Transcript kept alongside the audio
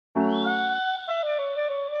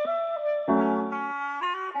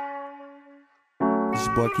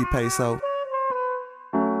your boy keep Paso.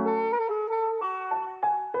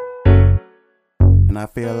 And I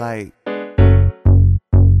feel like these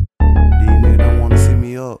niggas don't wanna see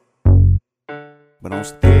me up, but I'm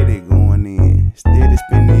steady going in, steady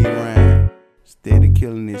spinning these rounds, steady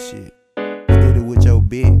killing this shit, steady with your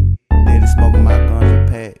bitch, steady smoking my ganja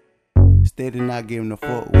pack, steady not giving a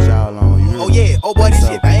fuck with y'all on. You Oh yeah, oh boy, this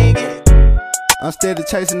shit bangin'. I'm steady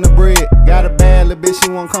chasing the bread. Got a bad little bitch, she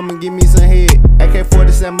won't come and give me some head.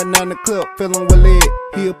 AK-47 banana clip, fillin' with lead.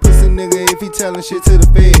 He a pussy nigga if he tellin' shit to the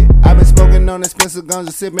fed. I been smoking on expensive ganja,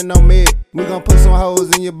 sippin' on med. We gon' put some hoes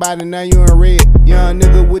in your body, now you in red. Young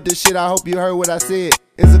nigga with the shit, I hope you heard what I said.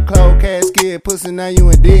 It's a cold casket, pussy, now you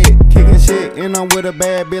in dead. Kicking shit, and I'm with a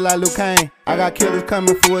bad bitch like Luke Kane. I got killers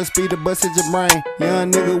coming full speed to bust at your brain.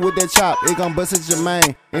 Young nigga with that chop, it gon' bust at your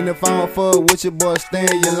main. And if I don't fuck with your boy, stay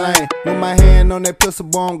in your lane. With my hand on that pistol,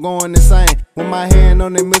 boy, I'm going insane. With my hand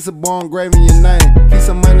on that missile, boy, I'm graving your name. Keep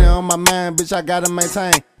some money on my mind, bitch, I gotta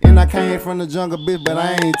maintain. And I came from the jungle, bitch, but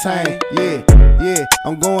I ain't tame. Yeah,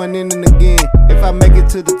 I'm going in and again. If I make it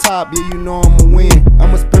to the top, yeah, you know I'ma win.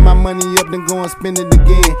 I'ma spend my money up, then go and spend it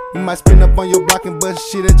again. You might spend up on your block and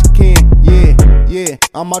bust shit that you can. Yeah,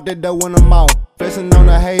 I'm out that door when I'm out. Flexing on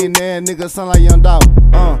the hatin' ass nigga, sound like Young Dog.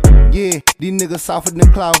 Yeah, these niggas softer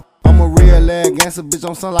than clout. I'm a real ass gangster, bitch,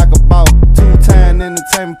 I'm sound like a ball. Two-time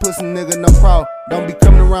entertainment, pussy nigga, no pro. Don't be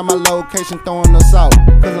coming around my location throwing us out.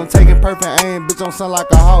 Cause I'm taking perfect aim, bitch, I'm sound like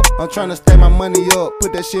a hawk. I'm tryna stack my money up,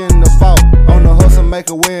 put that shit in the vault. On the hustle, make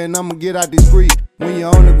a way, and I'ma get out the street. When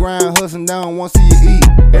you're on the grind, hustling down, won't see you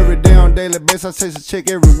eat. Every day on daily basis, I chase a check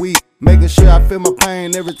every week. Making sure I feel my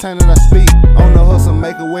pain every time that I speak. On the hustle,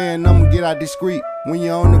 make a way, and I'ma get out discreet. When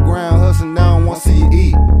you're on the ground, hustling down, won't see you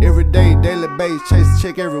eat. Every day, daily base, chase a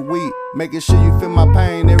check every week. Making sure you feel my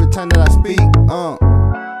pain every time that I speak. Time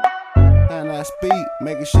that I speak,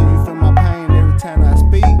 making sure you feel my pain every time that I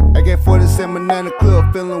speak. I get 47 banana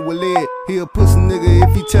club, feeling with lead. He a pussy nigga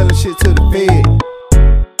if he tellin' shit to the fed.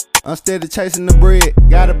 I'm steady chasing the bread.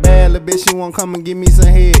 Got a bad little bitch, she won't come and give me some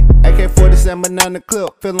head. AK-47 banana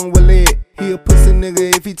clip, fillin' with lead. He a pussy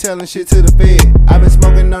nigga if he tellin' shit to the fed. I been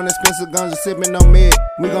smoking on expensive ganja, sippin' on med.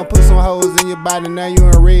 We gon' put some hoes in your body, now you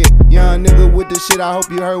in red. Young nigga with the shit, I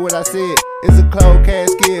hope you heard what I said. It's a cold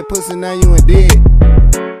casket, pussy, now you in dead.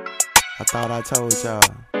 I thought I told y'all,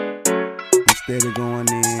 I'm steady going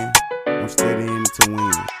in, I'm steady in it to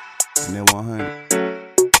win. And that 100,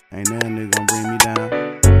 ain't nothing that gon' bring me down.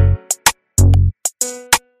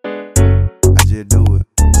 I just do it,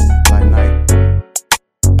 like Nike.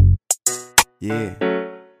 Yeah,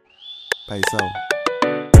 Paso.